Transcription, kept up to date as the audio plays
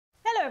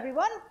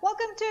everyone,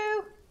 welcome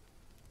to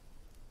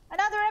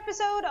another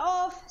episode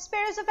of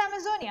Sparrows of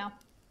Amazonia.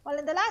 Well,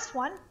 in the last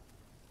one,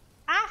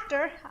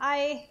 after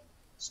I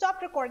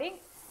stopped recording,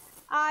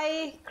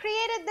 I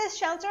created this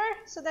shelter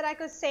so that I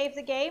could save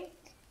the game,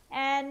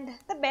 and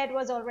the bed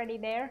was already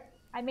there.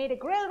 I made a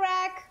grill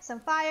rack, some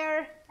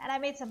fire, and I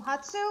made some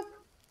hot soup,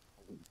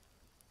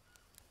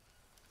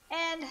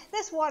 and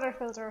this water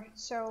filter.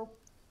 So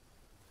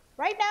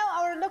right now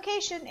our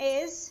location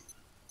is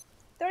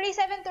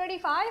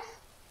 3735.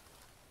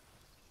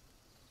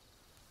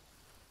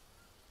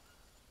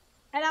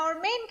 And our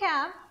main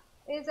camp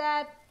is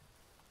at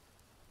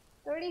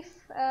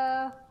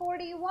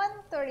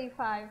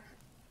 4135.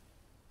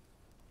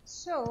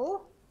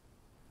 So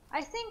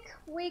I think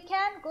we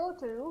can go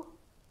to,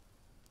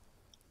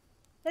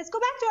 let's go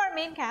back to our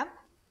main camp.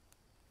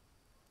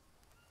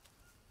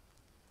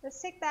 Let's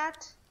take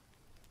that.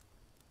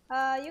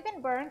 You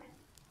can burn.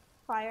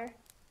 Fire.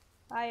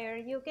 Fire,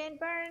 you can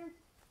burn.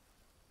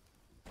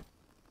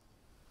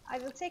 I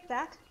will take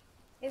that.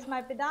 Is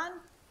my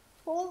bidan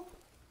full?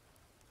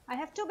 I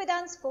have 2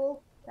 bidons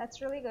full. That's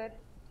really good.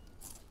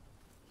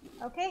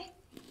 Okay,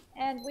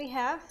 and we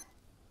have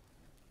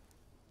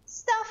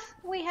stuff.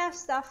 We have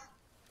stuff.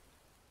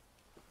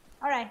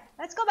 Alright,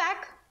 let's go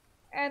back.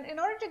 And in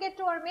order to get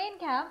to our main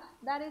camp,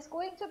 that is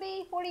going to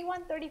be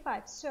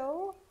 4135.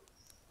 So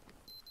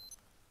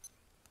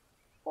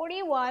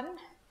 41.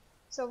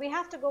 So we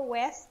have to go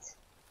west.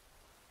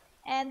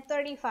 And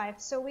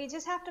 35. So we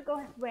just have to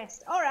go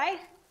west. Alright,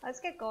 let's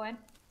get going.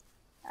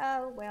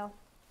 Well,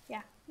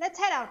 yeah. Let's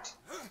head out.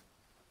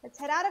 Let's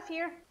head out of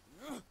here.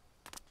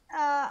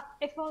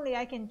 If only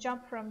I can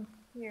jump from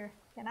here.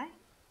 Can I?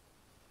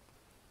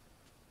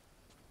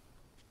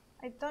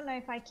 I don't know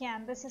if I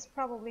can. This is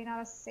probably not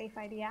a safe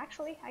idea.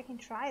 Actually, I can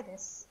try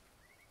this.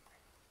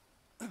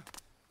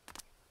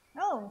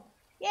 Oh!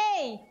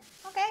 Yay!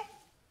 Okay.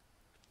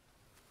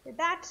 Did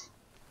that.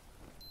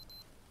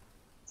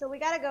 So we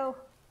gotta go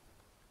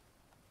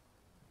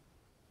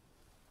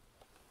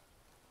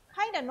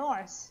kinda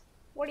north.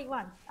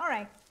 41.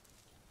 Alright.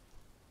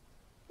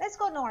 Let's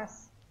go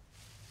north.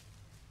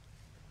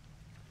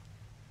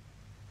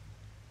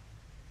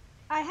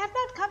 I have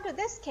not come to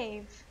this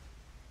cave.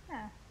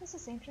 Huh, this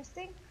is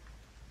interesting.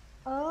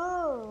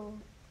 Oh,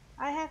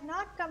 I have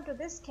not come to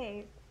this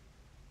cave.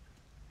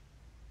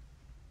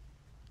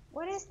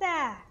 What is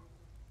that?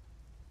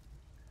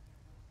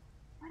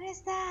 What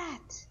is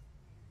that?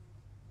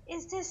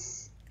 Is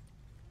this...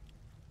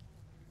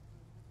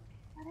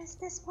 What is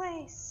this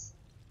place?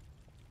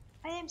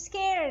 I am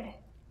scared.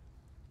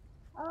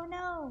 Oh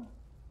no.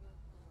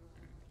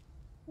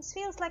 This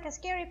feels like a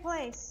scary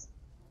place.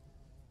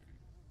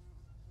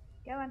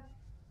 Go on.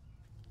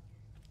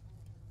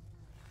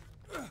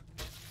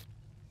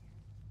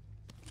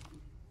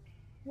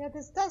 Yeah,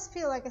 this does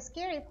feel like a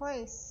scary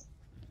place.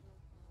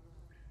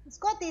 It's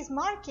got these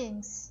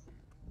markings.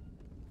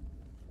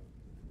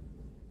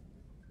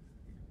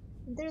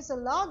 There's a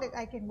log that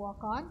I can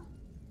walk on.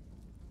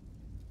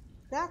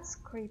 That's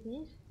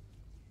creepy.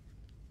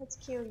 Let's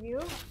kill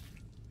you.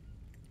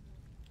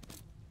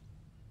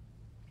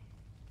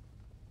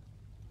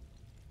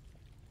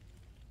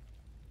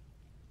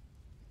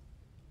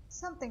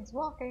 Something's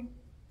walking.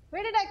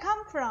 Where did I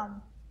come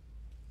from?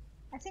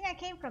 I think I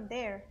came from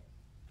there.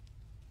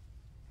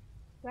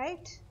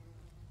 Right?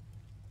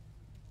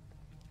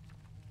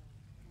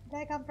 Did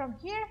I come from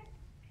here?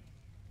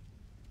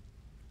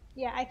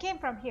 Yeah, I came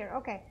from here.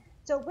 Okay.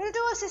 So we'll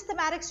do a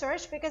systematic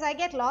search because I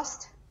get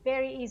lost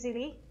very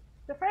easily.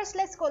 So first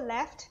let's go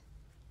left.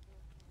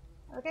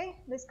 Okay,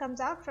 this comes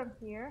out from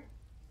here.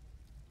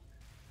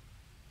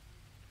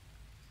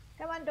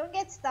 Come on, don't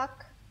get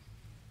stuck.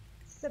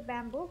 It's a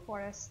bamboo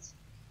forest.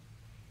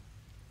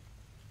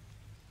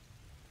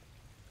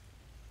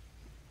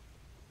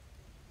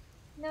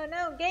 No,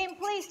 no, game,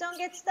 please don't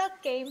get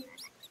stuck, game.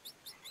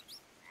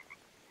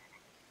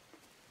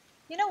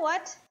 You know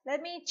what?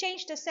 Let me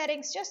change the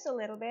settings just a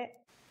little bit.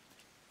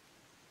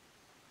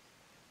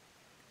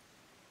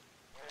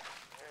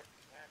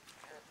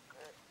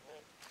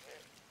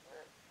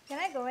 Can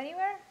I go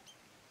anywhere?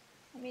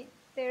 I mean,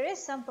 there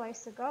is some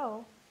place to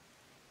go.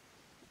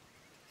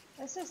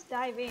 Let's just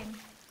dive in.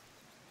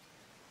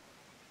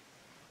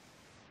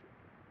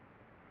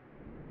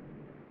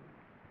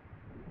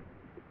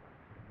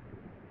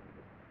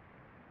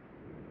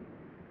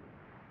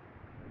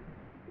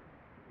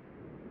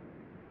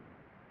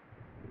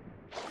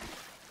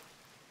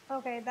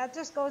 Okay, that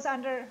just goes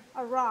under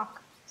a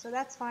rock, so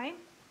that's fine.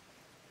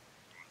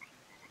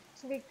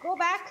 So we go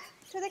back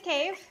to the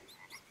cave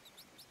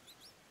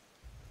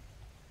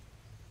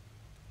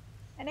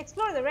and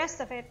explore the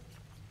rest of it.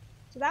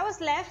 So that was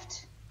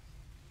left.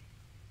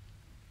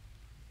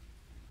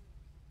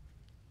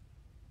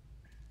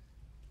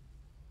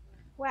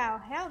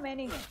 Wow, how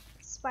many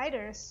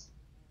spiders.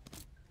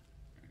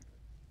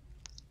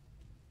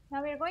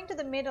 Now we're going to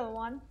the middle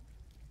one.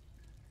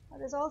 Oh,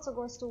 this also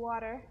goes to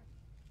water.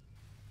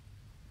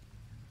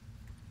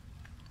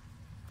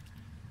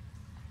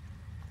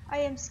 I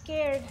am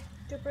scared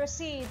to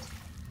proceed.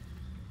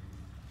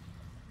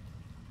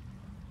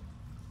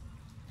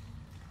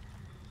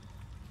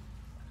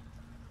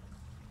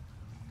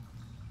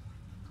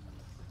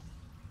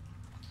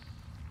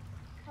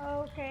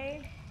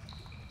 Okay.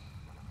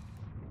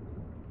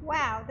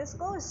 Wow, this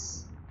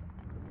goes.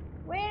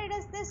 Where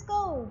does this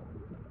go?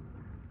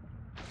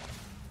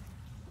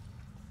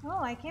 Oh,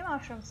 I came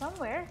out from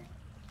somewhere.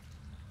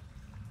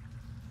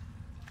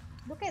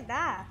 Look at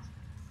that.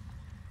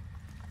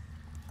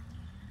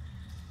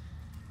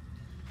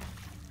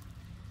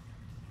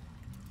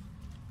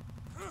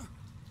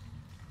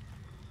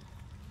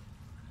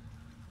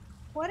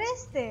 What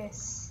is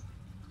this?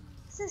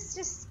 This is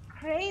just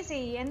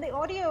crazy, and the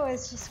audio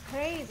is just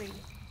crazy.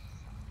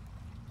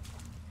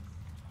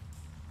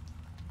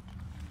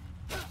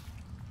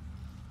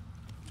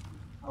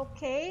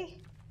 Okay.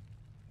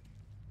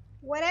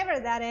 Whatever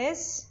that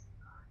is,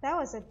 that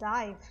was a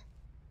dive.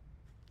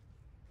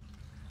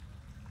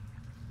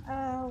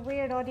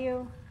 Weird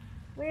audio.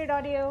 Weird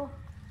audio.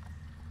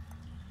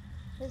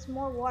 There's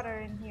more water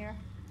in here.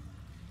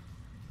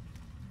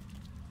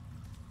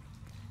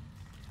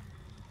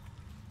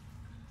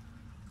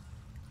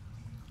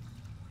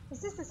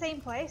 Is this the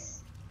same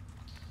place?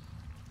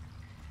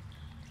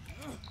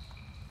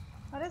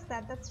 What is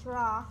that? That's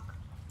rock.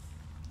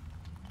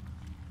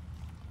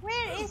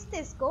 Where is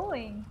this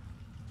going?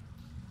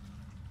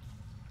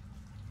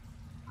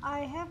 I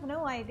have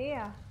no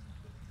idea.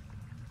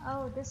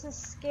 Oh, this is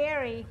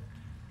scary.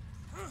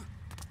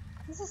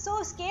 This is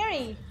so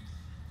scary.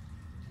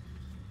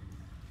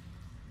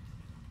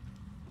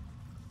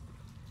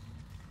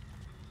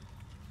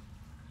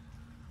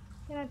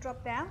 Can I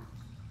drop down?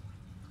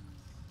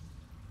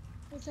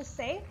 Is this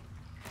safe?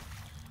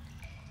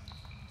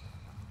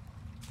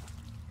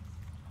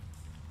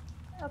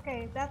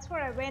 Okay, that's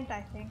where I went,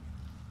 I think.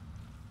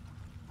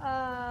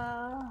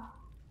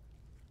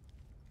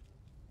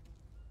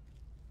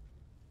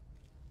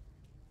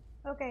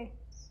 Okay.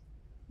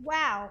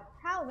 Wow,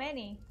 how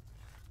many?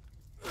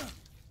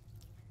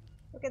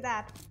 Look at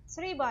that.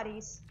 3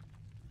 bodies.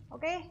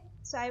 Okay,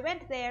 so I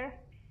went there.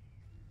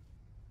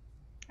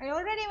 I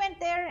already went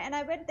there and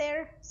I went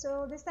there,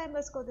 so this time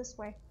let's go this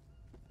way.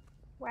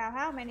 Wow,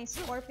 how many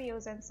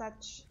Scorpios and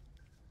such.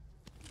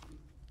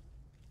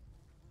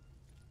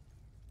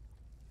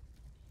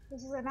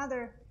 This is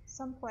another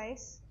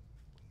someplace.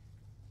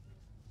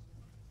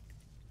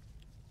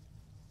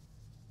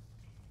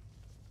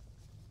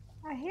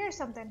 I hear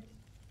something.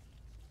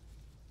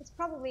 It's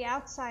probably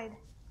outside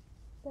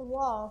the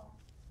wall,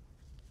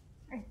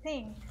 I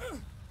think.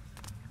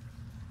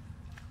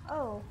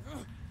 Oh.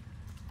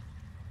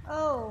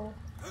 Oh.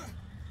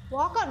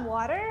 Walk on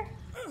water?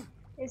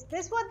 Is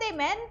this what they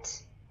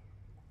meant?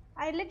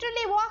 I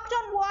literally walked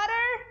on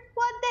water?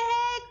 What the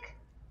heck?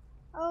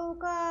 Oh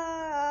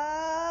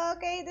god.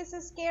 Okay, this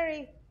is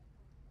scary.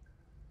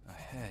 A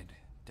head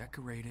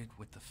decorated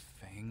with the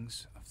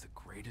fangs of the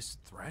greatest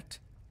threat?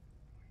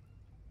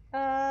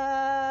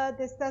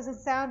 This doesn't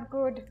sound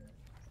good.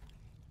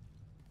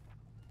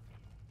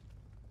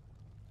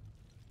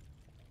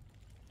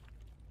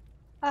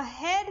 A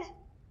head?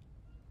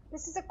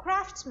 This is a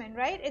craftsman,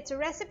 right? It's a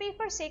recipe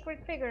for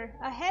sacred figure.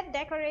 A head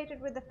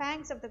decorated with the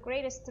fangs of the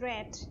greatest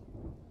threat.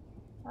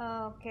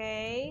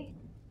 Okay.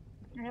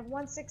 I have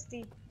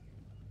 160.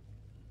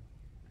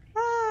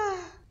 Ah,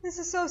 this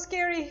is so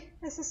scary.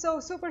 This is so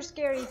super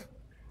scary.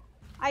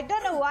 I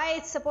don't know why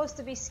it's supposed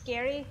to be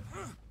scary,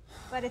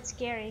 but it's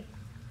scary.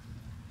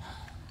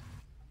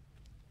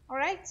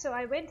 Alright, so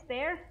I went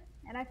there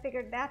and I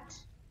figured that.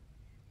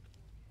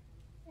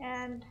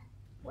 And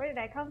where did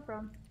I come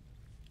from?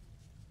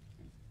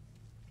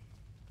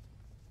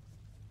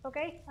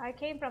 Okay, I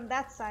came from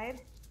that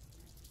side.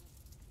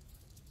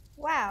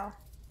 Wow.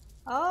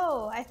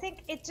 Oh, I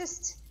think it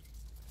just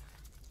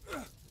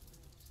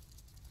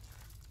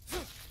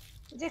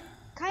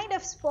kind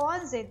of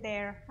spawns it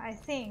there, I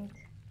think.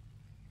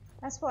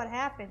 That's what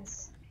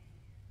happens.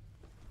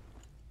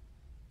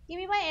 Give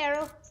me my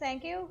arrow,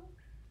 thank you.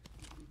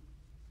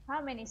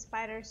 How many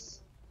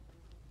spiders?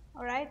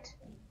 Alright,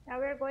 now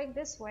we're going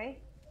this way.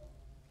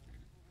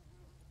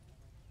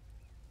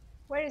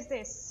 Where is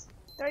this?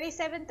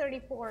 37,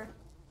 34.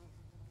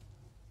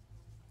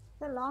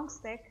 The long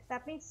stick.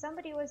 That means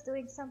somebody was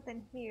doing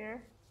something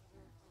here.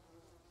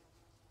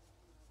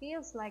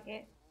 Feels like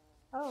it.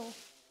 Oh,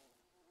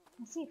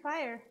 I see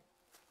fire.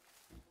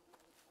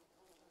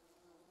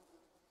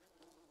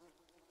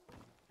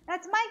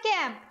 That's my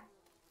camp.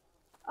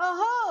 Oh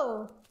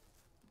ho!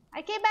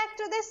 I came back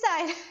to this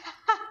side.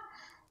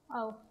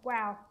 Oh,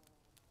 wow.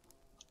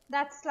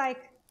 That's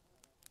like...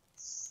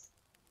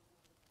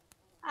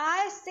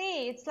 I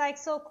see. It's like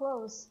so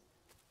close.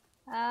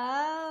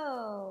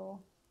 Oh.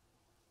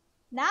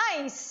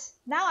 Nice.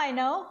 Now I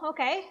know.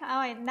 Okay. Now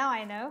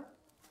I know.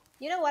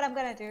 You know what I'm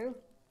gonna do?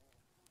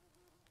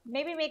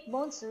 Maybe make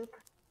bone soup.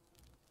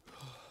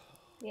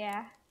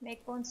 Yeah,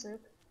 make bone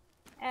soup.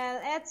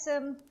 I'll add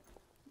some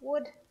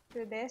wood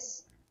to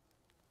this.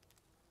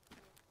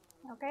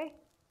 Okay.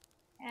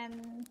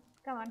 And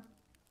come on.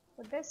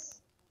 Put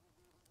this.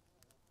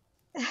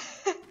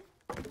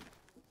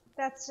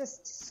 That's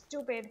just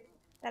stupid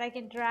that I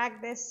can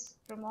drag this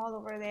from all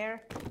over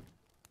there.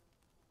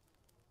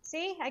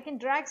 See, I can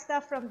drag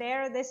stuff from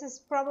there. This is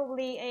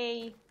probably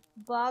a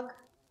bug,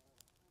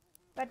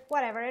 But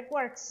whatever, it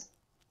works.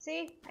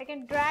 See, I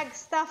can drag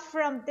stuff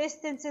from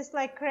distances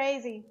like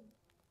crazy.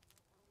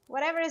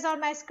 Whatever is on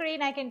my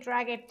screen, I can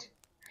drag it.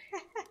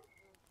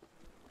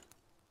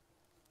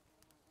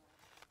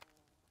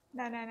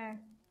 No.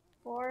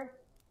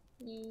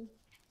 4E.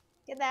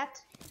 Get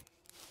that.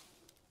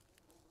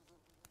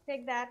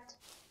 Take that.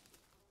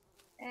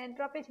 And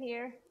drop it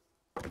here.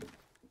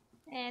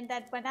 And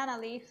that banana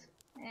leaf.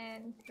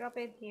 And drop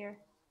it here.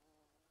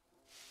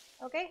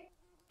 Okay.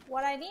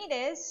 What I need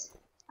is,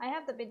 I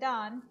have the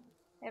bidon.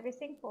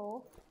 Everything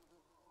full.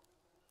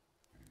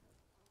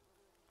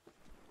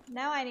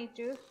 Now I need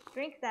to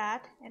drink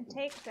that and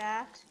take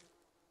that.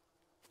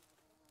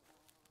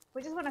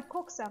 We just want to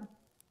cook some.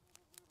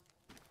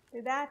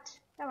 Do that.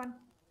 Come on.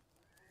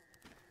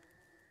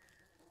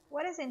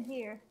 What is in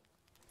here?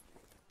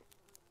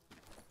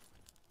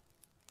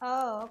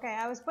 Oh, okay.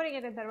 I was putting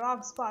it in the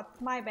wrong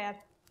spot. My bad.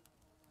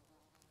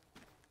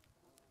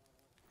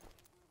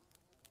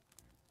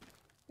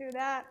 Do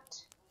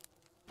that.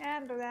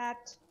 And do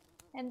that.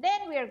 And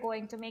then we are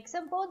going to make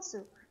some bone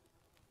soup.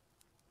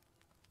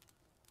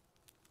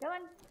 Come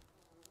on.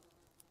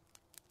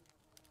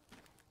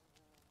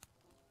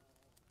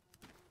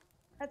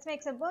 Let's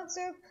make some bone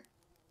soup.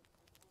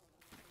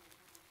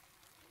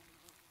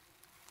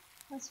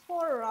 That's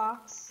 4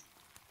 rocks.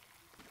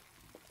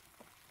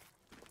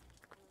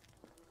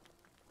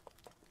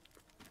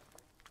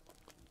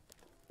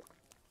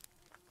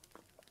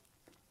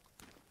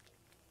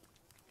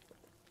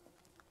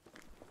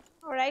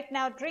 Alright,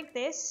 now drink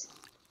this.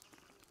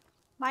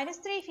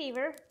 -3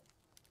 fever.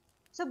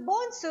 So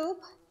bone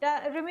soup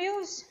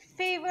removes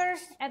fever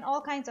and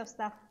all kinds of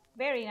stuff.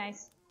 Very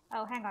nice.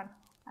 Oh, hang on.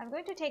 I'm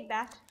going to take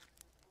that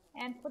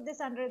and put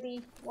this under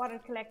the water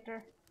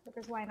collector,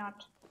 because why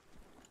not?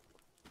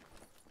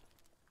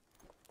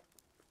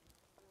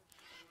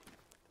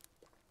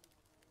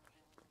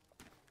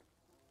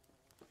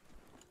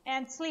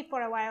 And sleep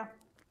for a while.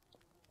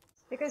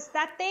 Because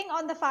that thing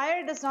on the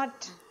fire does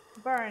not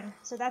burn,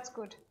 so that's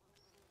good.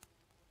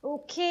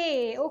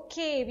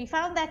 Okay, we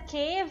found that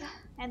cave,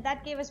 and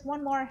that gave us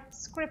one more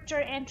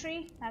scripture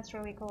entry. That's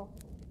really cool.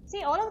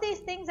 See, all of these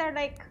things are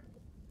like,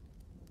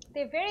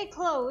 they're very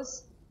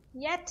close,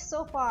 yet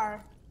so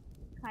far,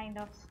 kind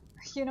of.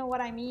 You know what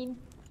I mean?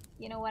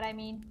 You know what I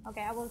mean?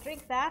 Okay, I will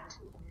drink that,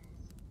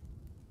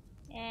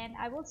 and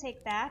I will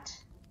take that,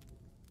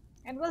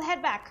 and we'll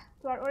head back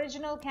to our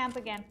original camp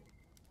again,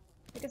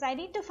 because I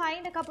need to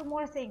find a couple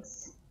more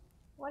things.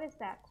 What is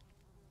that?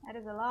 That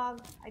is a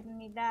log. I don't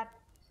need that.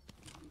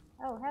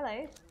 Oh,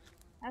 hello.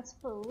 That's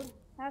food.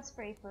 That's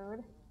free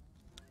food.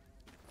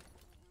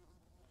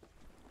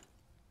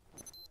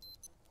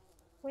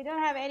 We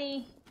don't have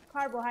any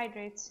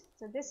carbohydrates,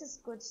 so this is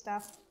good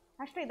stuff.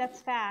 Actually,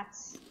 that's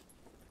fats.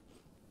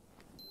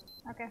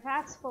 Okay,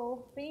 fats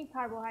full. We need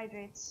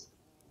carbohydrates.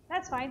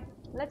 That's fine.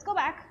 Let's go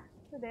back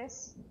to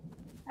this.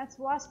 That's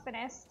wasp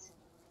nest.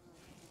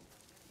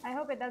 I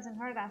hope it doesn't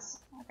hurt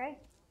us, okay?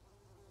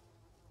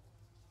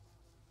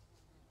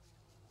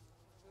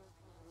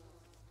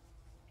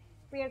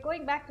 We are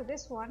going back to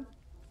this one.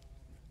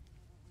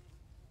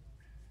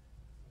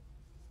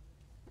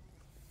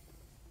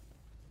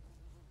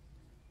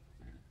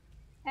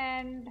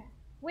 And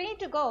we need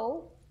to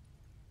go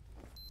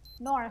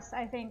north,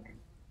 I think.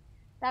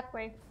 That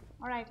way.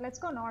 Alright, let's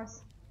go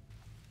north.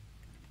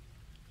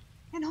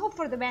 And hope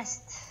for the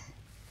best.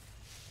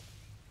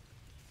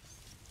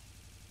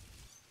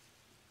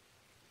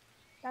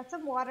 Got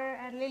some water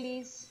and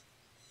lilies.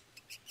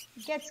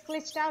 It gets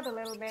glitched out a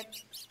little bit.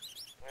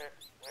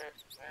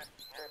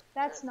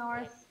 That's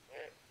north.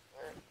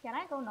 Can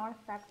I go north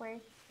that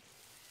way?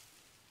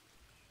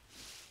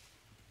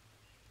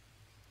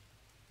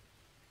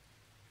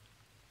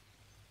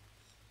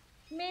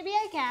 Maybe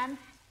I can.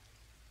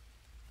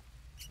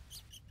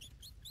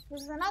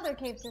 This is another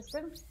cave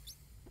system.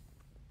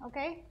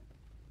 Okay.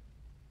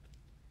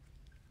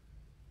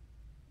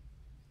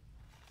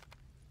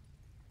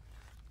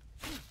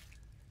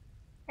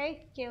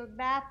 Okay, killed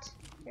that.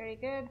 Very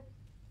good.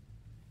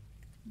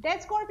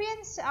 Dead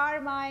scorpions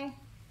are my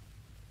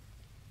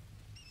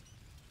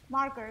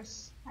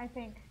markers, I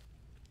think.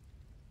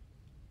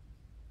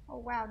 Oh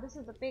wow, this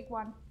is the big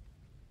one.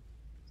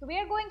 So we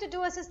are going to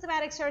do a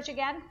systematic search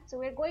again. So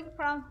we're going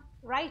from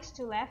right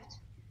to left.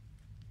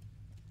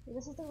 So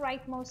this is the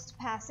rightmost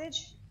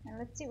passage, and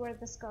let's see where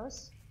this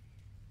goes.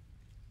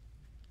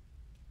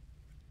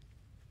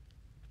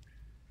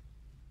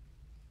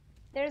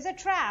 There's a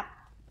trap.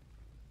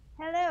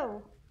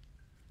 Hello.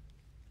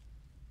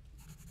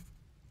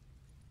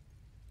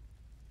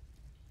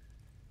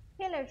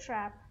 Killer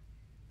trap.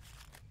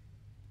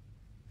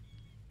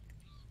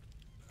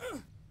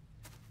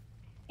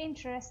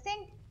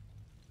 Interesting.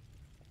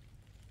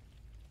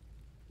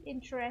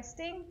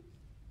 Interesting.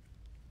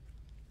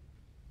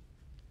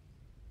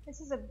 This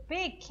is a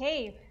big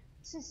cave.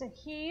 This is a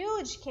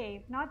huge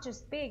cave. Not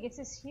just big, it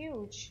is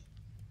huge.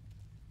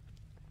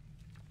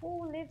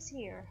 Who lives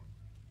here?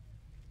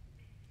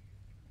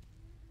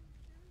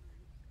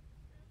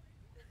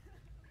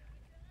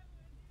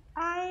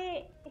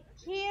 I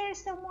hear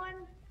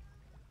someone.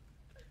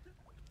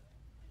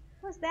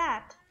 Who's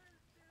that?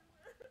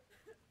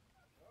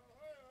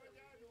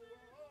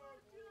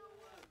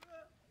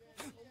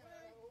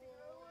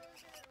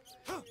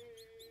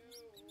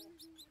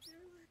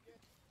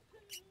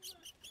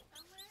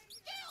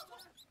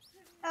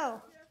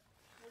 Oh.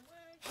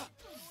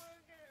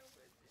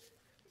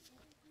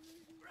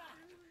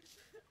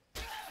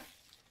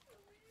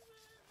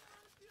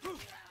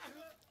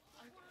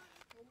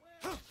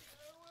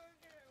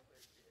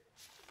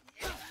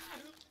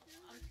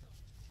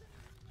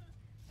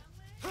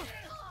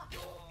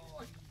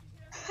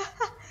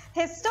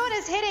 His stone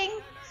is hitting.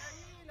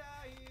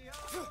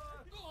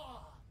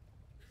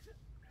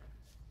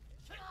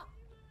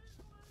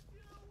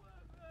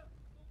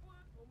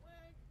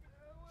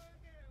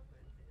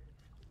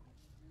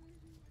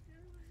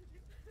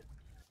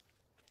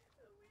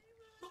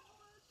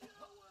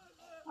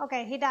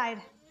 Okay, he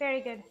died.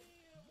 Very good.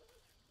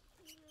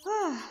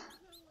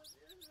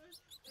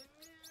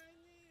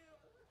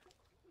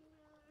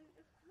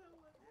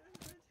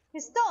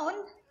 His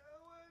stone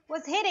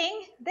was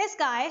hitting this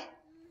guy,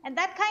 and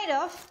that kind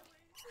of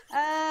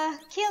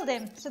killed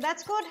him. So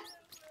that's good.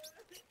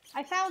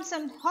 I found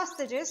some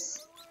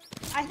hostages.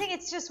 I think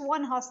it's just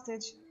one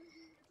hostage.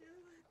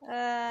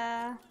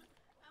 I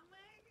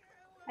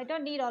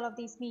don't need all of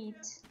these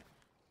meat.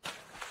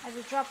 I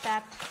will drop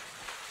that.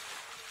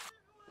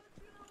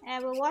 I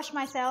will wash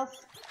myself.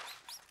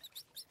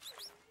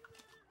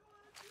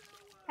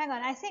 Hang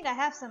on, I think I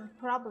have some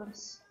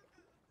problems.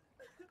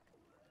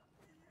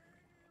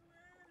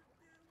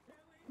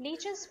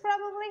 Leeches,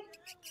 probably?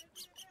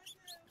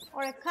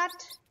 Or a cut?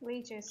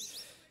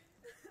 Leeches.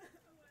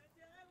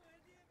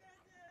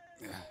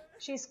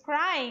 She's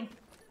crying.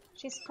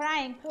 She's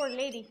crying, poor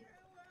lady.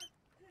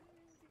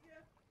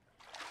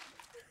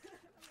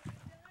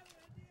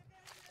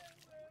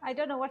 I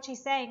don't know what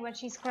she's saying, but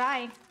she's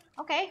crying.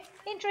 Okay,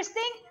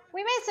 interesting.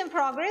 We made some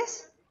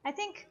progress. I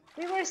think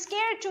we were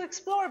scared to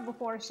explore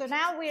before, so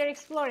now we are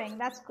exploring.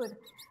 That's good.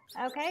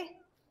 Okay,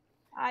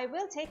 I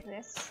will take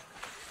this.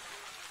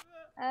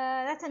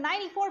 That's a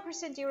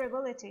 94%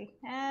 durability.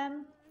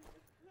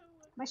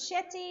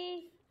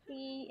 Machete,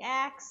 the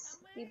axe,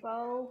 the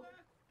bow.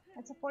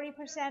 That's a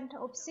 40%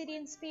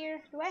 obsidian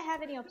spear. Do I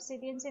have any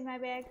obsidians in my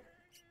bag?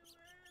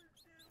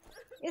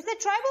 Is the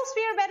tribal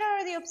spear better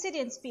or the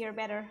obsidian spear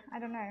better? I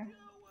don't know.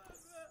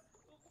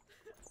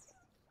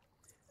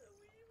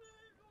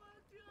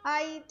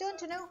 I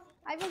don't know.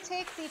 I will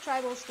take the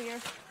tribal spear.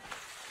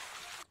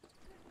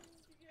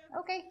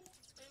 Okay.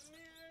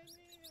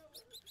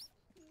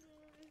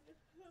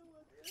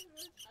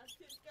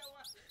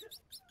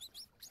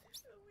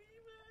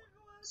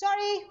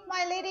 Sorry,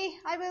 my lady.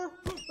 I will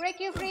break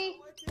you free.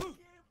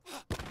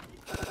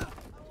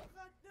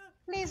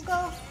 Please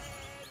go.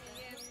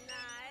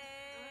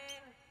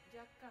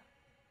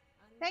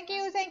 Thank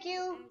you, thank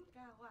you.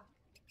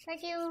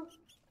 Thank you.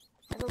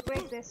 I will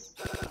break this.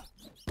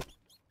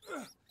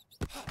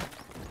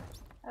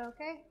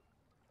 Okay.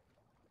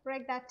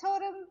 Break that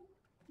totem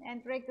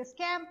and break this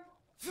camp.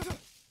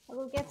 I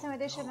will get some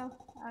additional...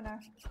 Oh no.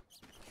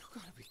 You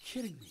gotta be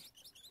kidding me.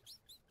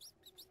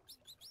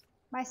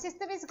 My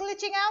system is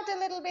glitching out a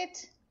little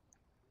bit.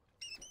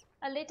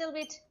 A little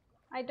bit.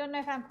 I don't know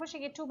if I'm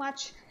pushing it too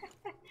much.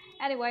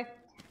 Anyway,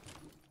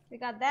 we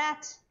got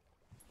that.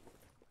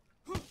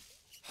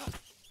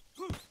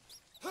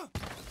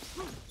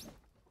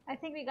 I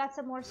think we got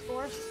some more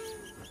scores.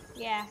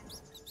 Yeah.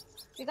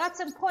 We got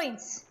some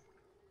points.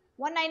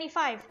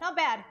 195. Not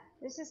bad.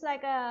 This is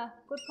like a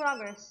good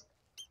progress.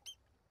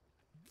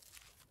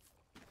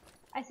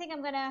 I think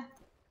I'm gonna...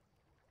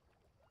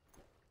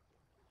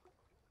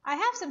 I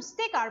have some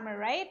stick armor,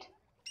 right?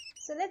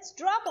 So let's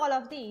drop all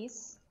of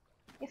these.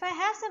 If I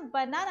have some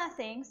banana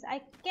things,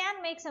 I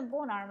can make some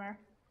bone armor.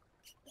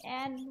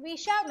 And we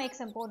shall make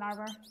some bone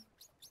armor.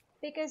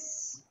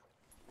 Because...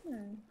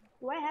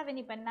 do I have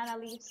any banana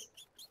leaves?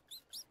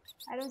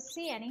 I don't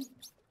see any.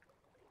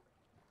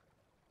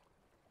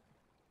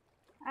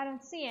 I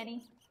don't see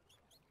any.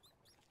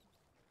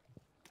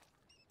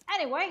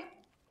 Anyway,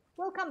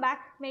 we'll come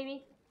back,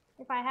 maybe,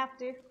 if I have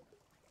to.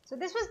 So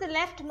this was the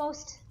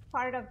leftmost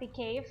part of the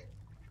cave.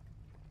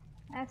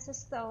 That's a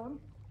stone.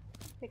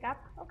 Pick up.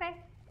 Okay.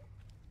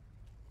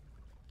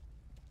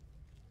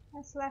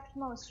 That's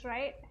leftmost,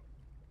 right?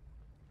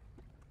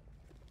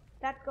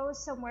 That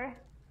goes somewhere.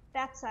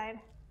 That side.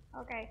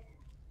 Okay.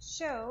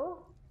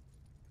 So,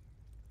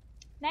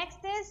 next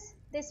is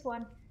this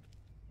one.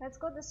 Let's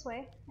go this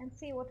way and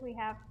see what we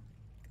have.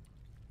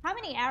 How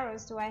many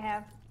arrows do I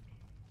have?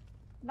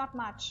 Not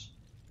much.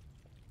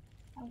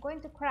 I'm going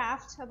to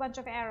craft a bunch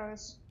of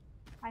arrows.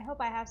 I hope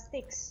I have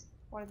sticks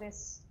for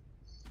this.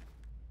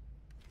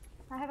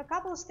 I have a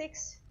couple of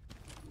sticks.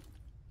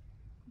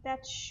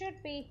 That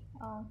should be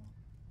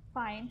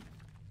fine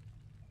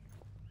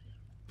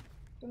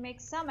to make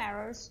some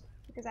arrows,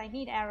 because I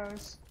need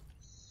arrows.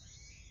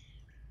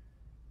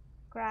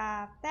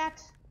 Craft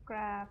that,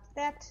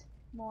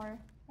 more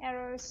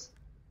arrows.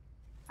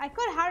 I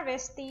could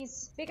harvest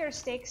these bigger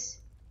sticks.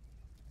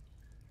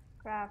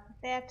 Craft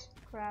that,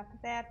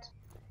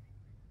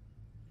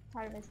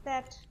 harvest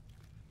that.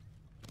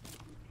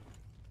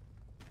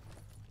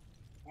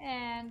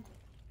 And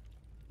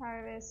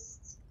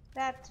harvest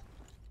that.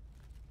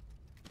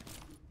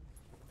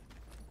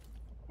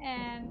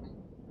 And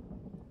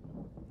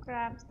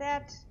craft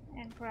that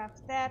and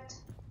craft that.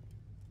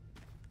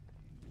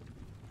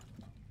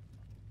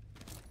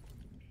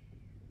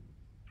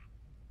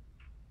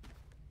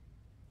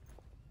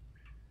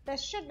 There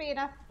should be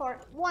enough for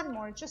one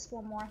more, just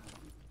one more.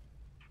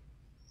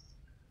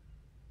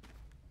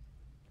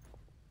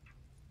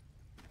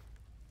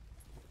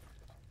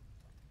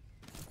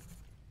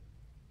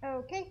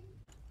 Okay.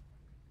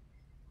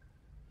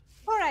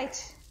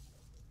 Alright.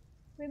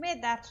 We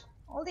made that.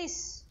 All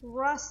this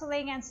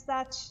rustling and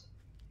such.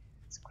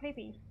 It's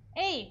creepy.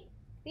 Hey!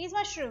 These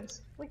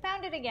mushrooms. We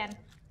found it again.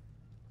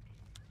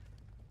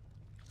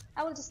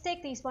 I will just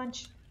take these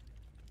bunch.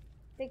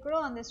 They grow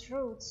on these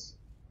roots.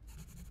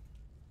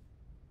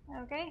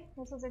 Okay,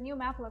 this is a new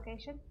map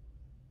location.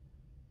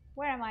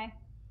 Where am I?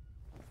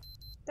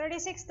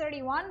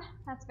 3631?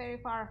 That's very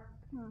far.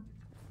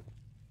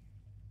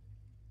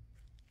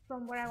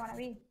 From where I want to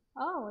be.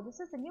 Oh, this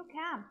is a new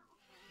camp.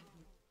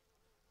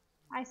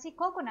 I see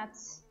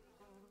coconuts.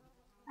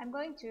 I'm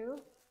going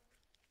to...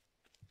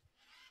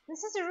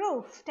 This is a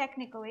roof,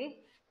 technically.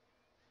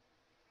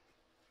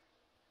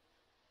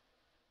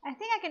 I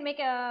think I can make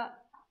a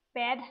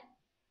bed.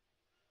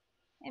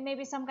 And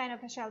maybe some kind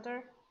of a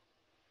shelter.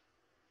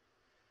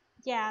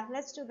 Yeah,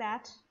 let's do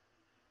that.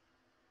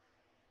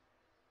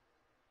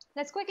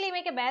 Let's quickly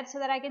make a bed so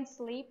that I can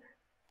sleep.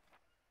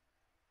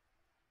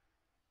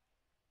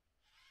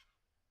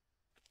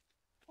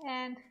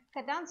 And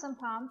cut down some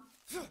palm.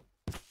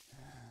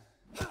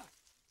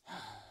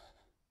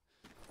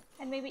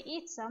 And maybe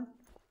eat some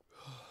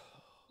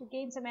to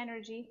gain some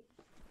energy.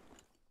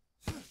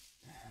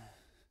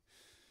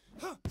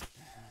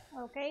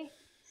 Okay.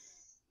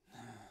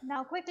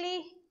 Now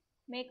quickly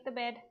make the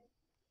bed.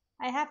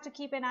 I have to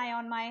keep an eye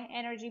on my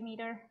energy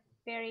meter.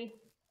 Very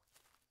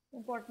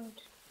important.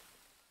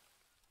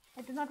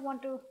 I do not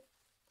want to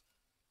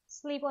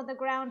sleep on the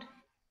ground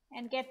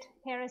and get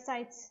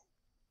parasites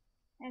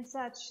and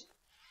such.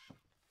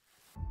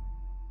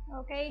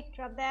 Okay,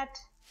 drop that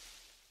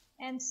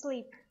and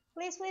sleep.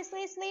 Please, please,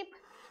 please sleep.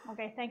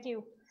 Okay, thank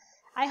you.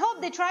 I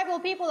hope the tribal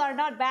people are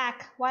not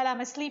back while I'm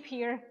asleep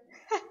here.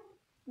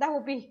 That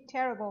would be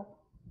terrible.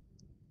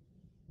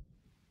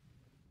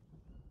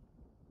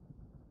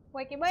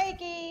 Wakey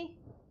wakey.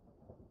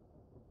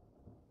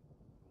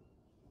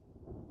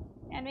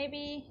 And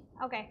maybe,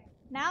 okay.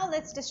 Now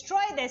let's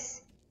destroy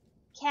this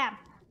camp.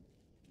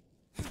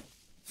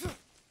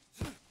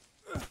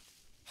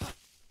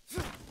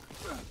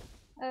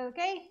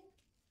 Okay.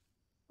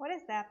 What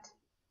is that?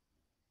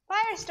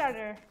 Fire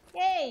starter.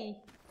 Yay.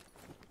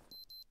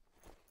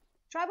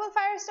 Tribal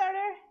fire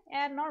starter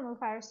and normal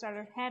fire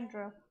starter. Hand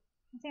drill.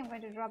 I think I'm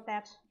going to drop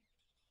that.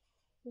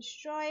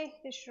 Destroy,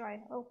 destroy.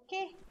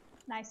 Okay.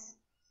 Nice.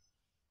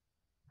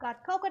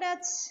 Got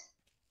coconuts.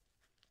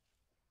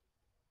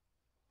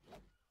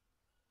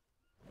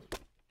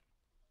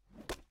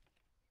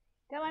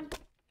 Come on.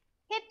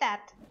 Hit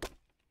that.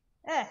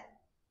 Ugh.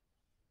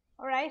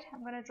 Alright,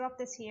 I'm gonna drop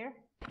this here.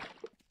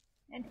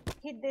 And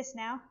hit this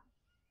now.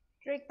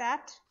 Drink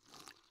that.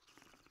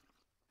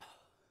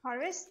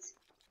 Harvest.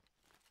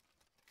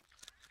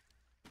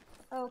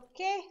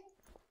 Okay.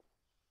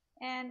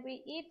 And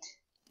we eat.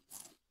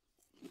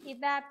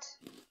 Eat that.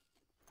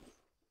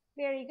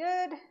 Very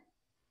good.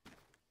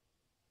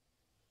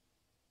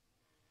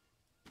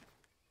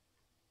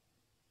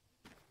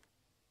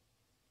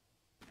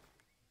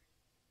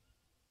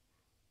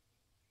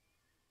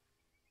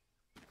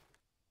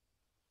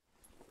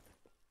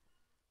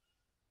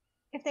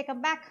 If they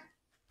come back,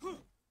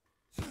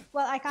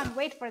 well, I can't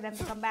wait for them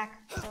to come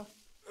back, so.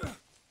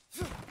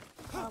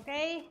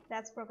 Okay,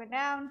 that's broken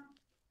down.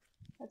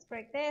 Let's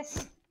break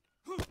this.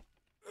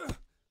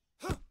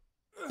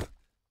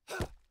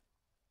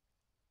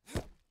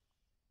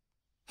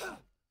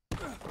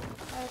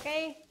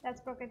 Okay,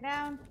 that's broken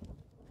down.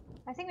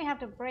 I think we have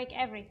to break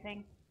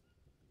everything.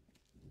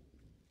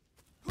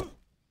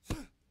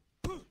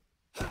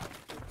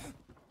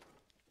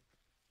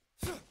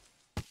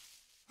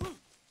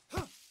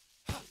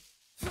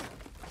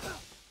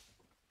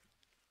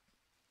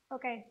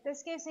 Okay,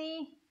 this gives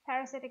me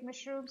parasitic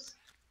mushrooms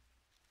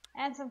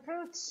and some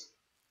fruits.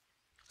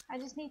 I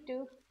just need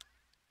to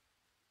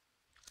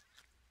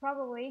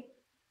probably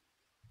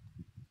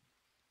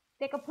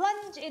take a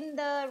plunge in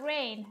the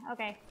rain.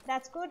 Okay,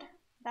 that's good.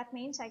 That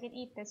means I can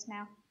eat this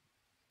now.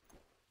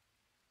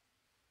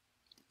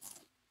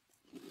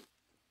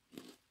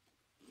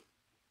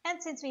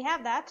 And since we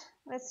have that,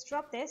 let's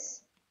drop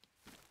this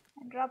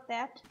and drop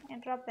that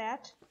and drop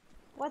that.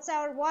 What's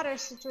our water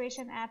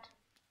situation at?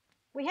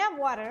 We have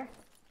water.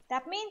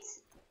 That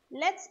means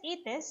let's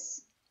eat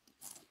this.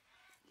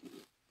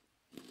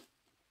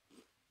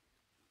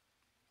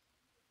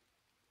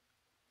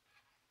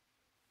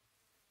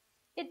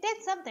 It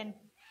did something.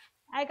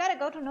 I gotta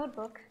go to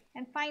notebook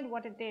and find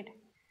what it did.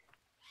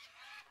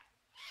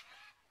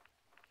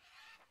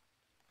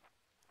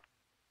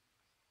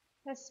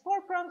 There's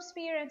 4-pronged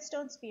spear and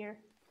stone spear.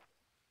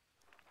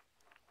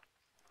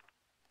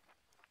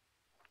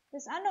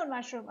 This unknown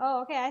mushroom.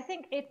 Oh, okay. I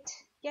think it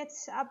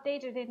gets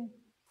updated in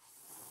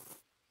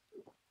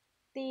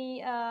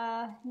the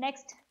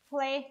next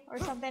play or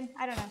something.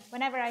 I don't know.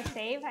 Whenever I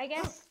save, I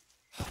guess.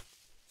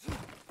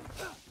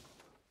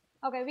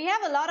 Okay, we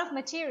have a lot of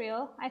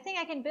material. I think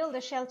I can build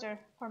a shelter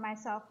for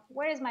myself.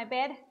 Where is my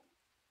bed?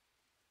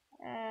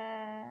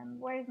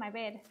 Where is my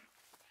bed?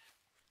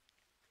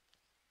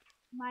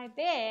 My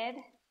bed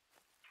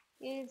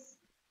is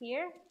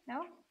here.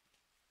 No?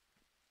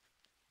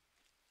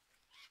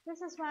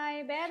 This is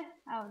my bed.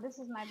 Oh, this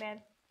is my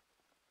bed.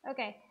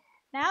 Okay,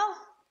 now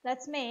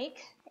let's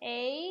make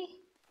a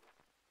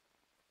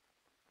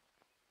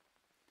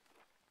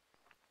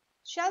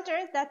shelter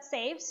that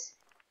saves,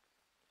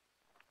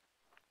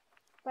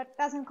 but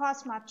doesn't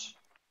cost much.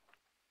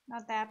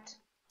 Not that.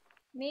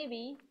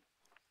 Maybe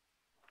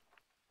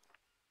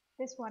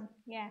this one.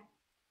 Yeah,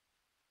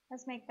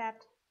 let's make that.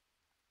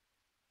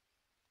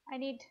 I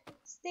need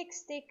stick.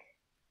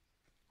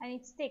 I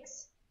need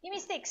sticks. Give me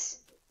sticks.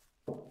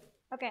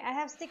 Okay, I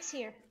have sticks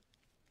here.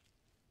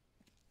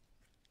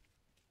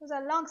 Those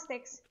are long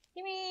sticks.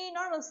 Give me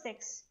normal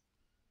sticks.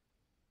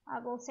 I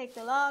will take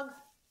the log.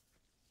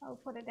 I'll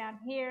put it down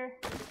here.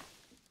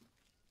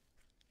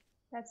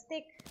 That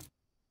stick.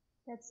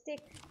 That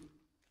stick.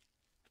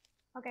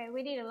 Okay,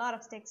 we need a lot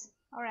of sticks.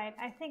 Alright,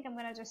 I think I'm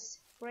gonna just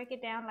break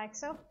it down like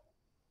so.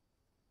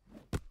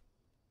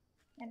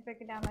 And break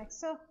it down like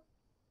so.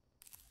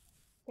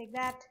 Take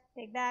that,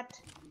 take that,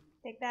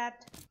 take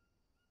that.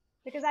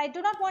 Because I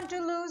do not want to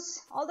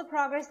lose all the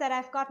progress that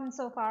I've gotten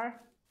so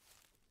far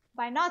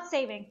by not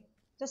saving.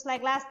 Just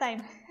like last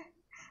time.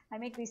 I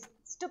make these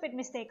stupid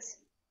mistakes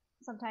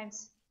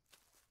sometimes.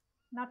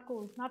 Not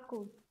cool, not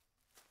cool.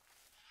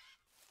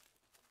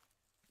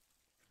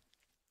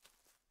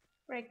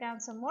 Break down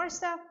some more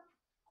stuff.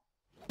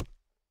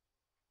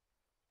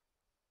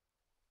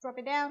 Drop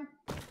it down.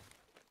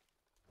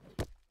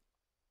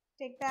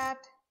 Take that,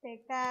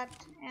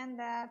 and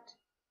that.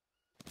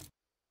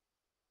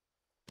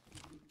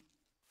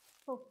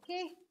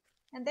 Okay,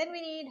 and then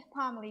we need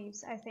palm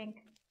leaves, I think.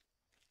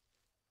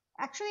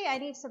 Actually, I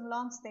need some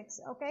long sticks.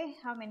 Okay,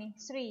 how many?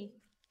 3.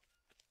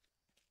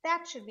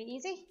 That should be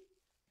easy.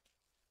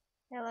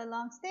 Yellow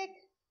long stick.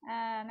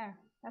 No,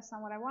 that's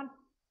not what I want.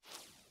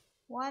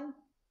 1,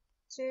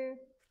 2,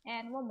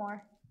 and 1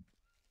 more.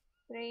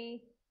 3.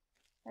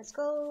 Let's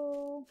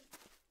go.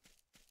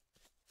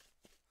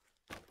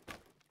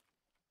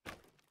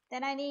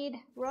 Then I need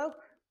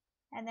rope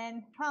and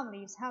then palm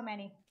leaves. How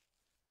many?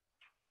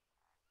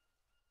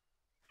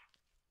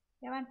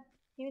 Come on,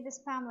 give me this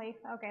palm leaf.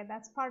 Okay,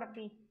 that's part of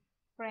the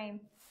frame.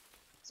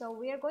 So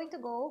we are going to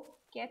go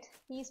get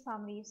these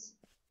palm leaves.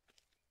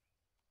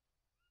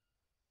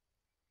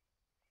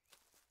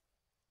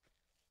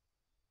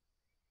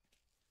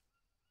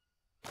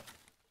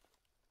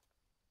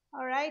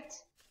 All right.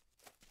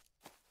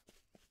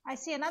 I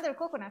see another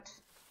coconut.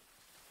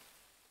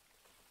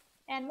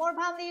 And more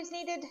palm leaves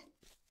needed.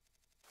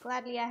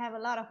 Gladly, I have a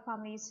lot of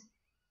palm leaves.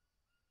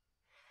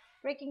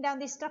 Breaking down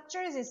these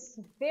structures is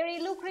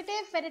very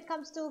lucrative when it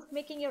comes to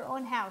making your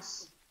own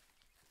house.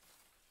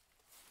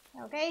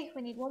 Okay,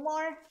 we need 1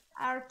 more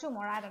or 2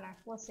 more. I don't know.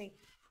 We'll see.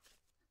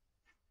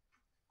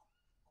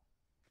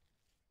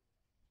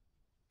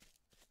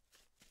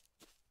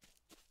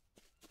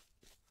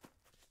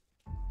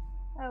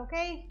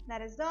 Okay,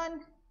 that is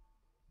done.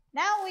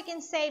 Now we can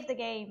save the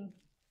game.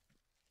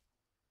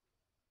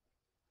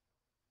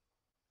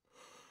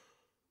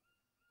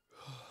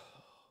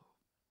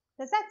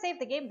 Does that save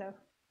the game though?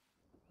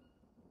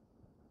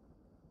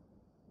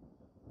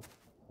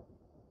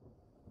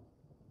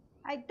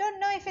 I don't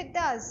know if it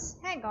does.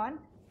 Hang on.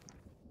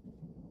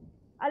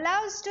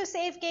 Allows to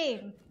save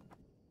game.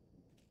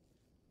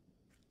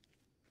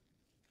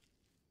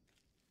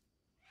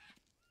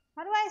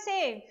 How do I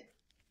save?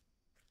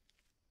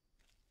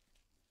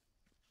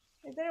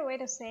 Is there a way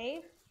to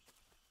save?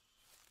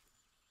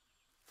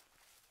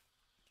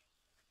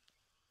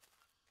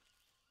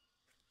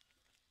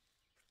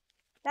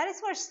 That is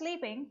for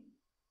sleeping.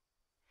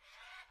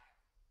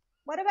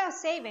 What about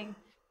saving?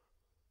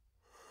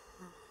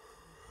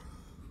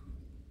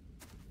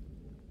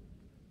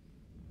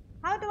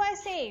 How do I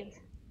save?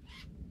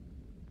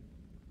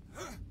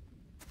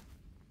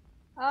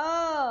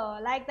 Oh,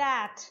 like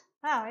that.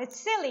 Oh, it's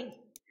silly.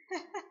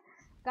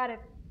 Got it.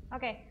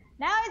 Okay,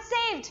 now it's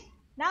saved.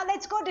 Now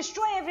let's go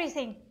destroy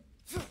everything.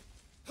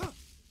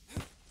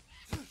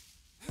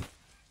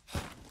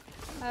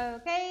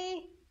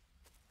 Okay.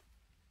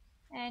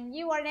 And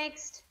you are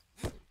next.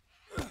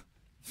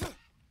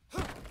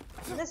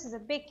 This is a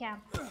big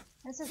camp.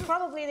 This is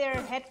probably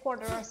their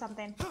headquarters or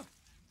something.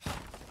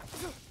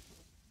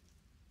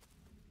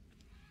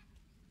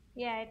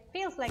 Yeah, it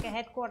feels like a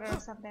headquarters or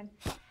something.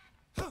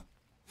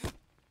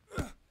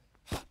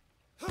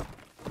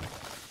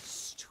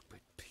 Stupid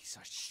piece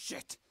of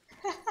shit.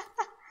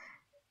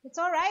 It's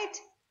alright.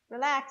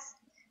 Relax.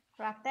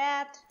 Craft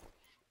that.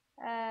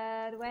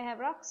 Do I have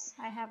rocks?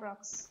 I have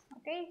rocks.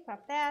 Okay,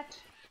 craft that.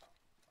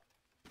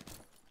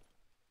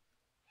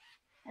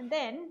 And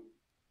then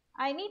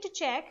I need to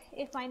check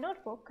if my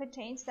notebook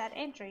contains that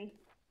entry.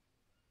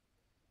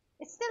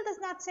 It still does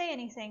not say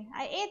anything.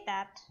 I ate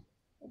that.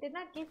 It did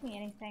not give me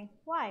anything.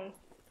 Why?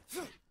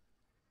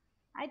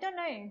 I don't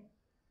know.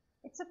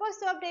 It's supposed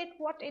to update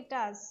what it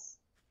does.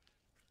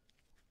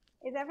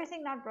 Is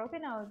everything not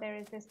broken? Oh, there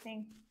is this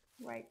thing.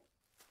 Right.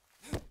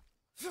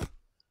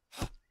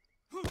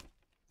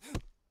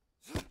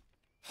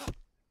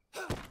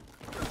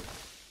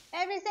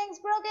 Everything's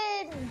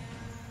broken!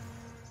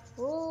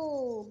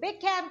 Ooh,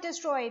 big camp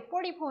destroyed.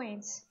 40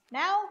 points.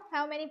 Now,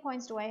 how many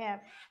points do I have?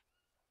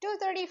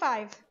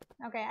 235.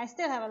 Okay, I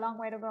still have a long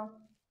way to go.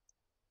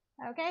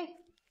 Okay,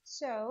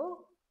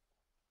 so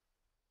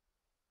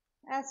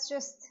that's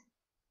just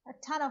a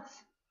ton of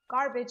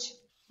garbage.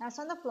 That's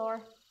on the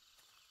floor.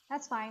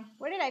 That's fine.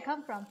 Where did I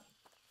come from?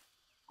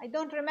 I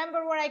don't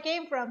remember where I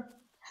came from.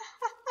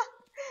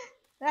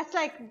 That's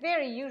like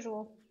very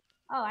usual.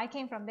 Oh, I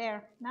came from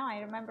there. Now I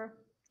remember.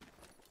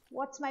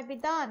 What might be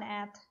done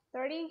at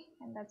 30?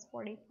 And that's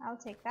 40. I'll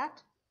take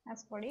that.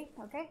 That's 40.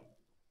 Okay.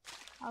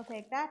 I'll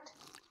take that.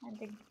 And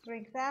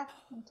drink that.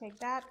 And take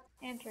that.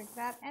 And drink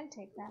that. And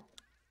take that.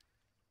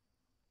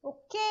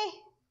 Okay.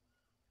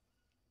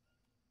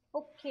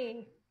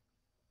 Okay.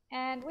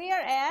 And we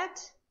are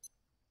at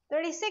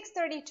 36,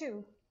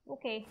 32.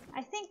 Okay.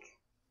 I think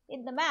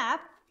in the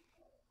map,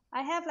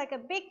 I have like a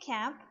big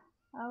camp.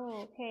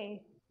 Oh,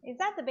 okay. Is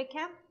that the big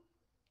camp?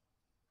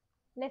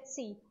 Let's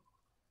see.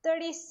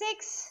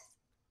 36,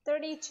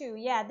 32.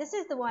 Yeah, this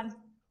is the one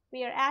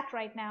we are at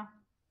right now.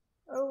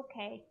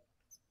 Okay.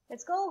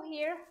 Let's go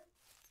here.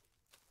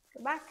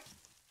 Go back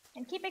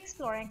and keep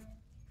exploring.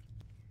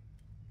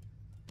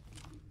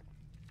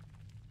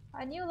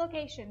 A new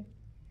location.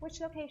 Which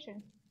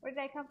location? Where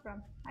did I come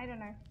from? I don't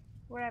know.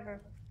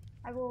 Wherever.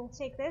 I will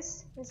take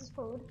this. This is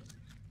food.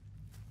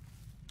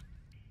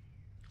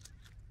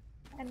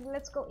 And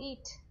let's go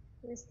eat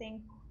this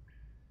thing.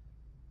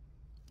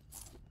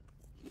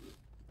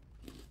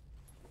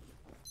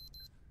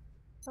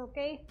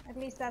 Okay, at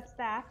least that's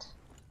that.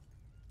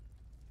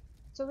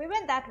 So we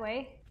went that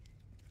way.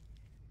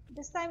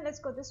 This time let's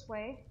go this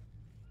way.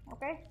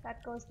 Okay,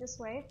 that goes this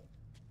way.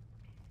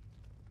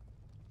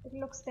 It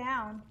looks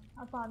down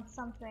upon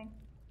something.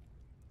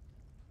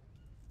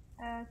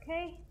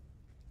 Okay.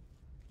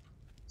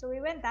 So we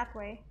went that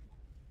way.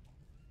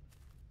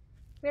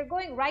 We're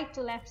going right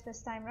to left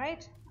this time,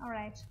 right?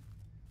 Alright.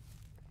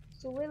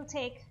 So we'll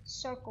take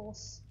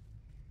circles.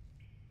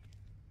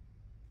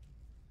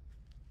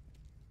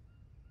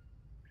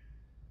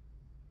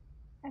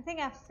 I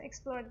think I've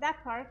explored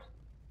that part.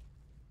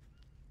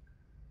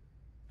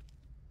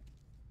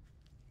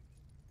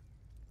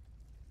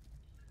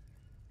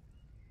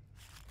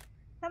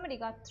 Somebody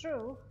got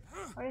through.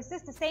 Or is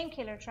this the same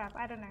killer trap?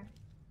 I don't know.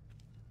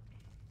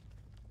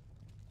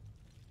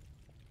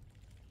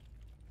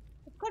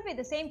 It could be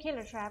the same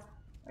killer trap.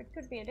 Or it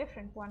could be a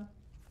different one.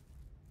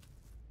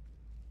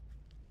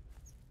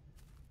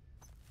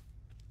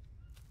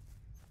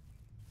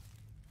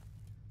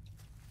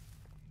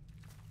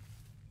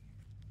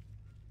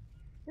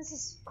 This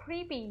is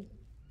creepy.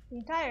 The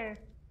entire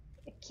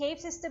cave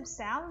system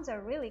sounds are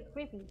really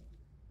creepy.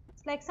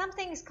 It's like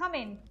something is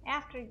coming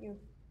after you.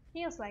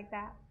 Feels like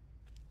that.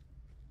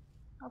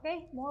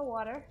 Okay, more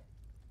water.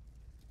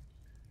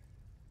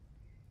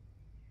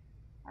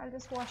 I'll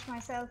just wash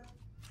myself.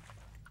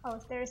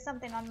 Oh, there is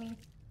something on me.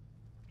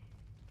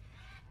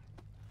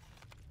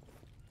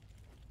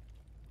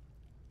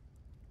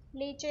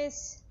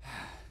 Leeches.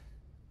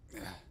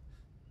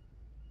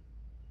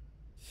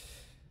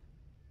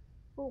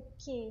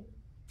 Okay.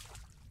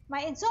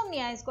 My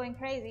insomnia is going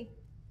crazy.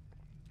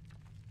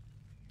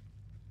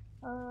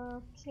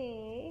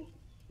 Okay.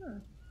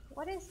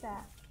 What is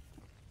that?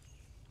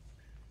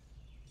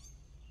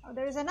 Oh,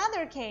 there's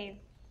another cave.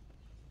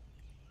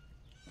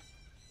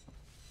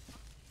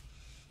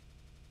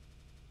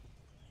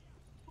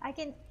 I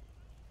can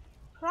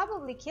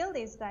probably kill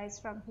these guys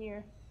from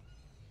here.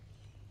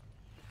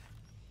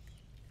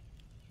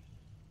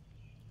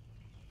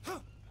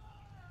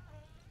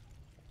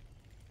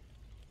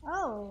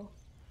 Oh.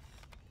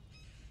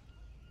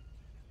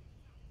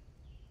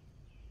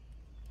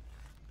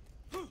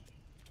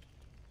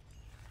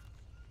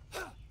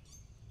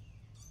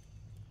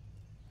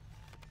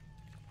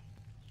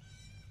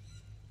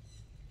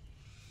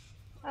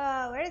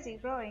 Where is he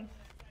growing?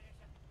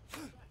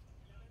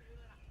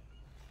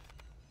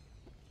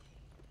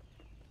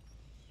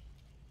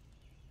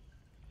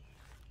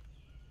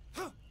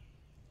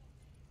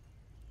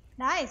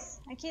 Nice!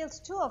 I killed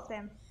 2 of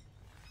them.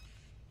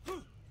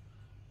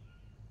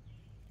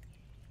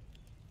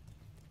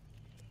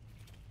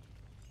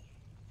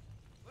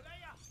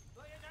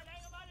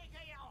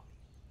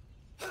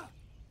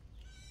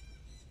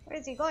 Where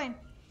is he going?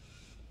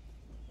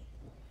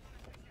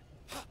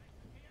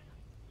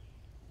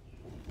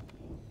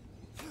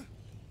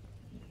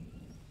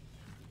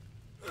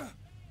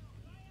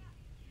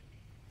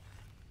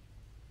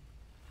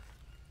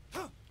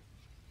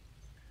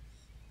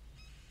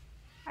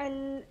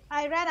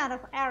 I ran out of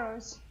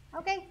arrows.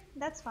 Okay,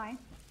 that's fine.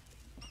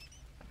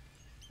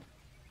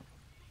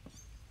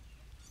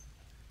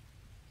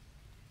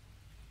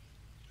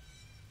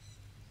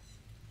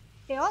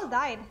 They all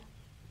died.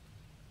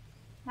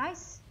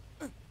 Nice.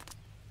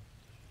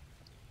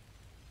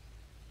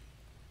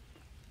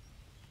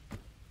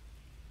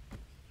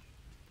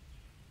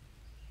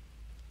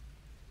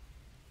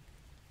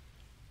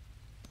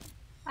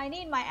 I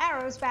need my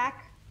arrows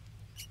back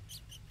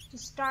to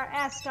start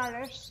as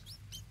starters.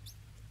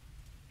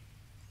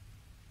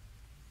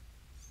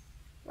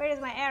 Where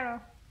is my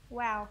arrow?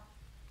 Wow.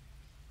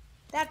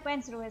 That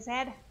went through his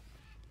head.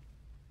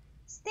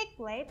 Stick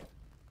blade?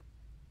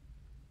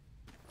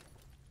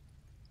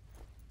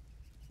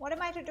 What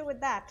am I to do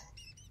with that?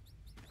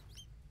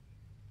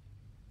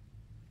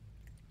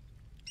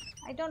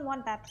 I don't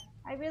want that.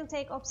 I will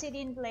take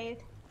obsidian blade,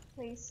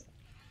 please.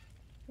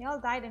 They all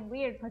died in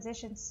weird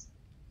positions.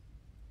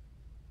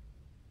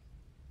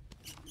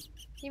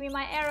 Give me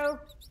my arrow.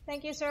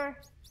 Thank you, sir.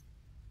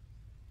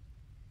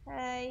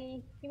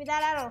 Hey, give me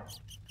that arrow.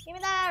 Give me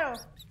that arrow.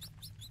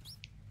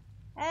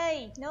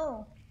 Hey,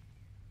 no.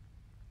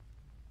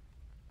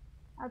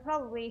 I'll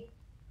probably,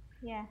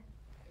 yeah,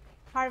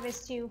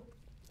 harvest you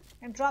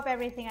and drop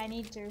everything I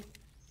need to.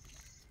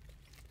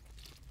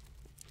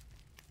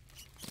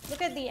 Look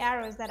at the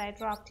arrows that I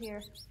dropped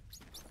here.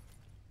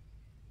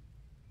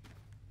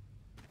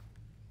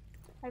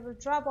 I will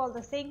drop all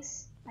the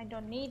things I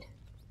don't need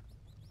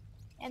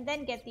and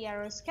then get the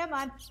arrows. Come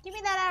on, give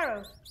me that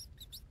arrow.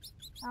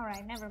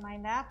 Alright, never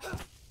mind that.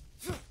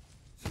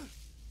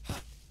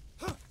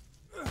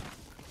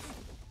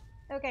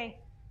 Okay,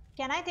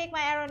 can I take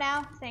my arrow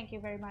now? Thank you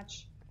very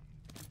much.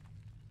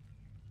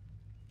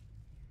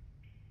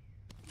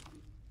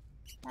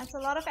 That's a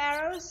lot of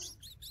arrows.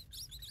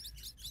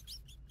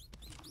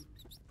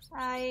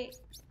 I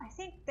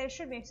think there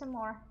should be some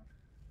more.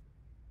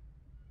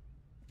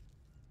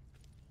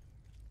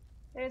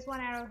 There's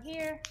one arrow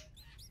here.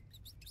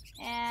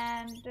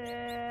 And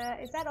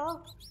is that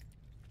all?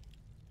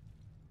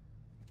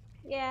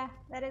 Yeah,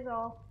 that is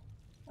all.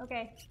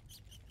 Okay.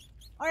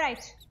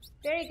 Alright,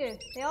 very good.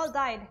 They all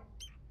died.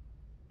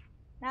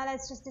 Now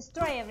let's just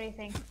destroy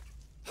everything.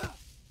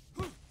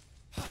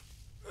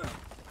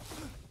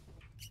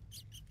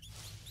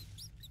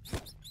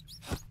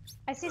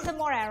 I see some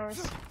more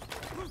arrows.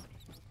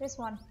 This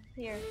one,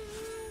 here.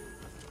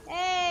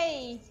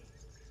 Hey!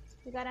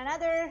 We got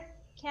another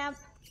camp.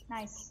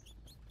 Nice.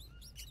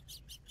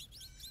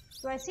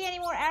 Do I see any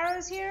more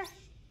arrows here?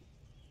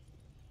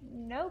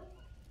 Nope.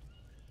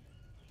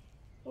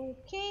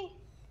 Okay.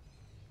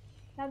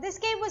 Now this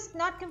game was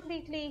not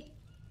completely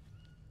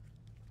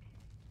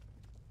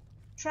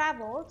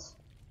traveled,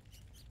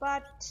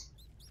 but,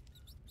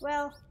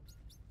 well,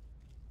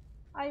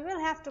 I will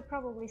have to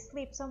probably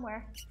sleep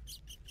somewhere,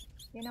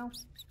 you know.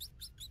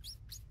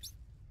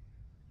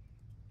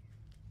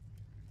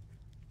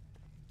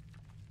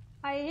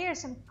 I hear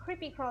some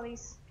creepy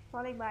crawlies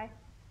crawling by.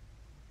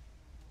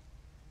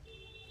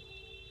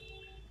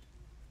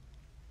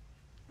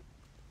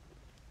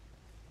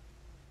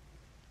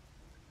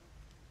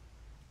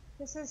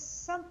 This is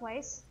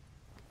someplace.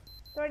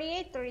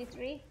 38,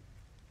 33.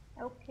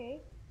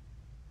 Okay.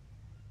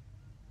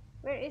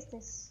 Where is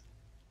this?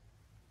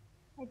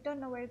 I don't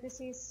know where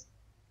this is.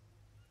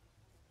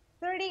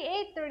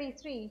 38,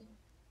 33.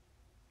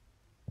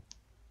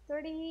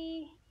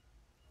 30,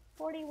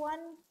 41,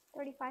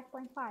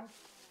 35.5.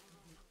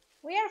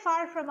 We are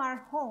far from our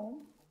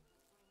home,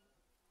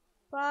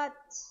 but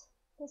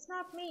does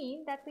not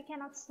mean that we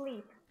cannot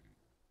sleep.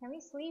 Can we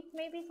sleep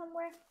maybe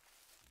somewhere?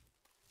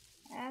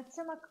 At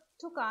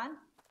Tukan.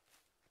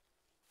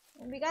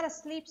 We gotta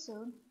sleep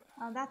soon.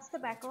 Oh, that's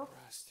tobacco.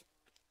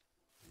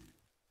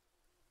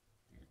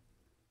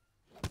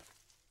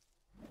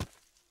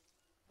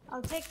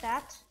 I'll take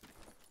that.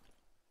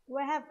 Do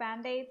I have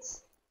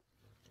band-aids?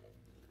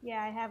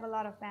 Yeah, I have a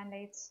lot of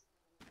band-aids.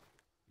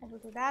 I will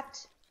do that.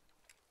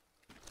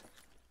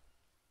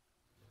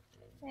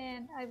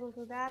 And I will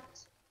do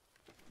that.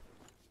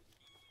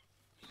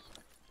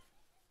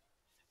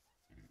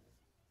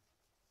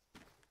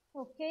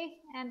 Okay,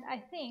 and I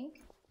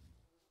think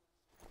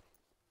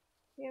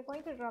we are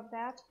going to drop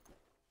that.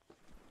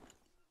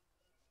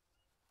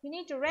 You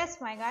need to rest,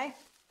 my guy.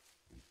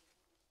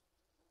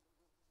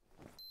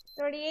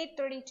 38,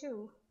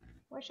 32.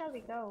 Where shall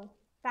we go?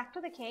 Back to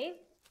the cave?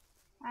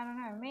 I don't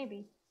know,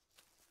 maybe.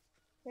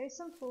 There is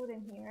some food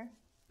in here.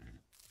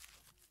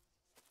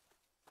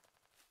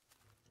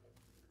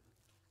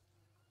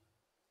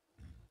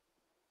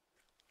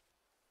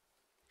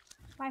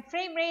 My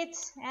frame rate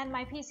and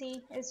my PC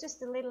is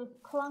just a little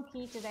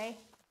clunky today.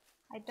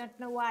 I don't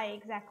know why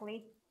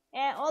exactly.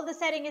 All the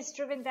setting is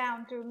driven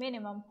down to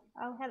minimum.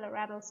 Oh, hello,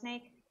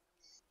 rattlesnake.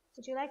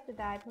 Would you like to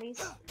die,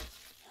 please?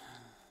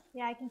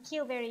 Yeah, I can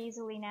kill very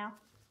easily now.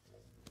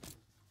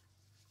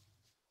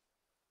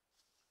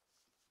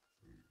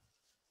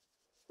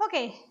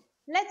 Okay,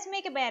 let's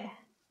make a bed.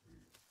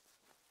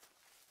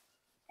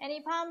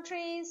 Any palm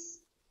trees?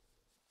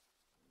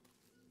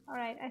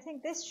 Alright, I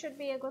think this should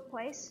be a good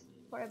place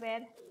for a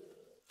bed.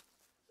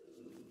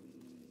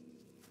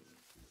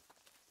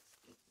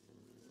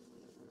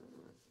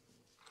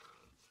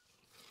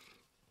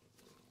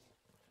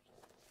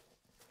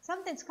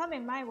 Something's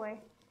coming my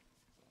way.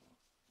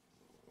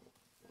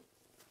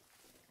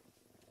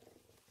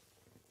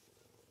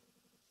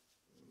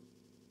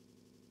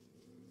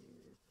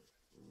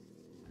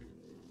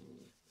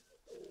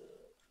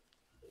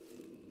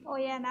 Oh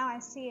yeah, now I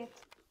see it.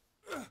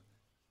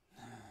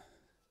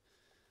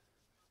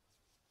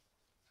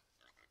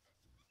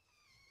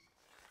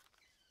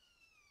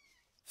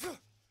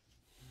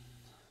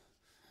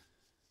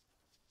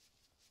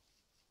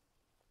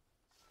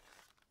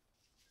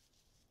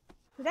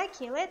 Did I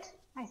kill it?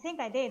 I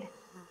think I did.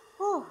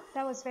 Oh,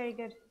 that was very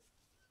good.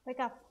 Wake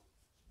up.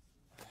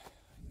 I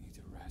need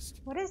to rest.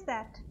 What is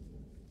that?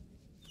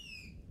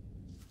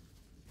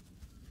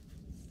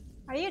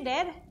 Are you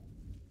dead?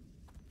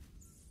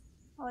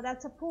 Oh,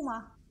 that's a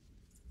puma.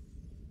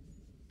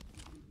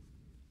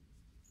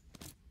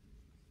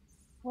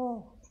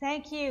 Oh,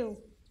 thank you.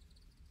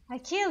 I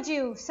killed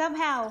you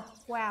somehow.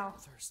 Wow.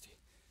 Thirsty.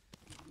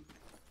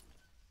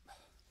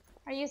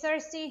 Are you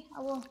thirsty?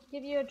 I will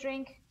give you a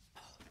drink.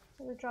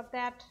 I will drop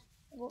that.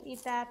 I will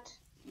eat that.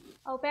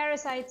 Oh,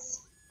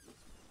 parasites.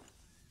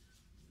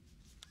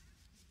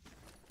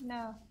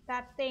 No,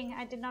 that thing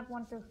I did not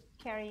want to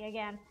carry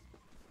again.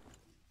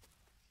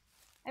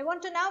 I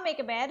want to now make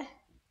a bed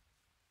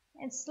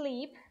and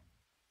sleep.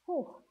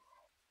 Whew.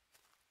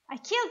 I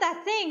killed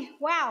that thing.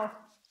 Wow.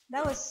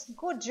 That was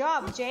good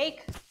job,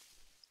 Jake.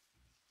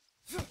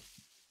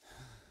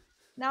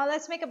 Now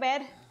let's make a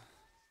bed.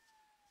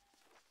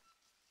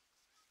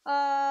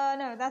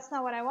 No, that's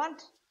not what I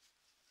want.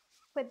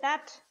 Quit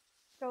that.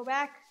 Go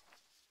back.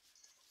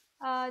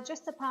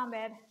 Just a palm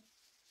bed.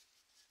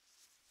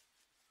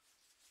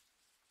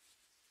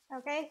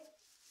 Okay.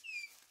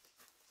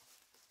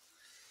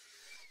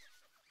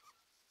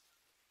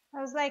 I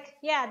was like,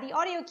 yeah, the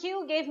audio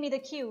cue gave me the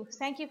cue.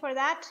 Thank you for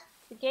that.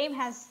 The game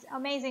has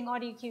amazing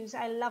audio cues.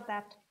 I love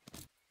that.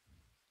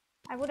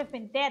 I would have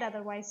been dead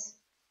otherwise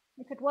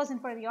if it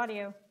wasn't for the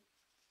audio.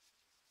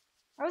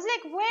 I was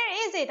like,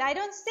 where is it? I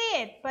don't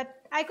see it, but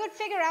I could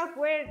figure out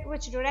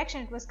which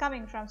direction it was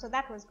coming from, so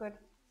that was good.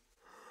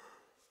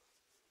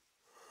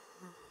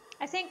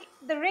 I think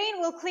the rain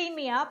will clean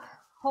me up,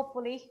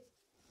 hopefully.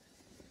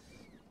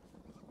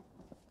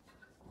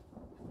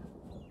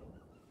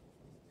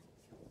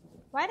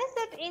 Why does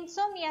that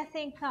insomnia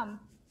thing come?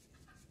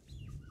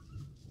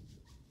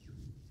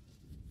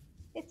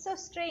 It's so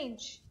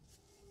strange.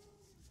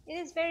 It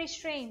is very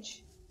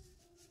strange.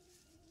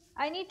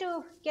 I need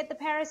to get the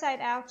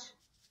parasite out.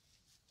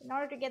 In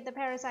order to get the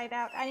parasite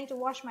out, I need to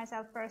wash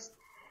myself first.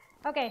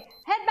 Okay,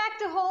 head back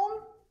to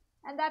home.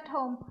 And that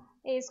home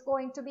is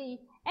going to be...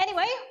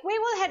 Anyway, we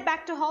will head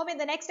back to home in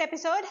the next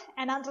episode.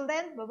 And until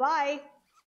then, bye-bye.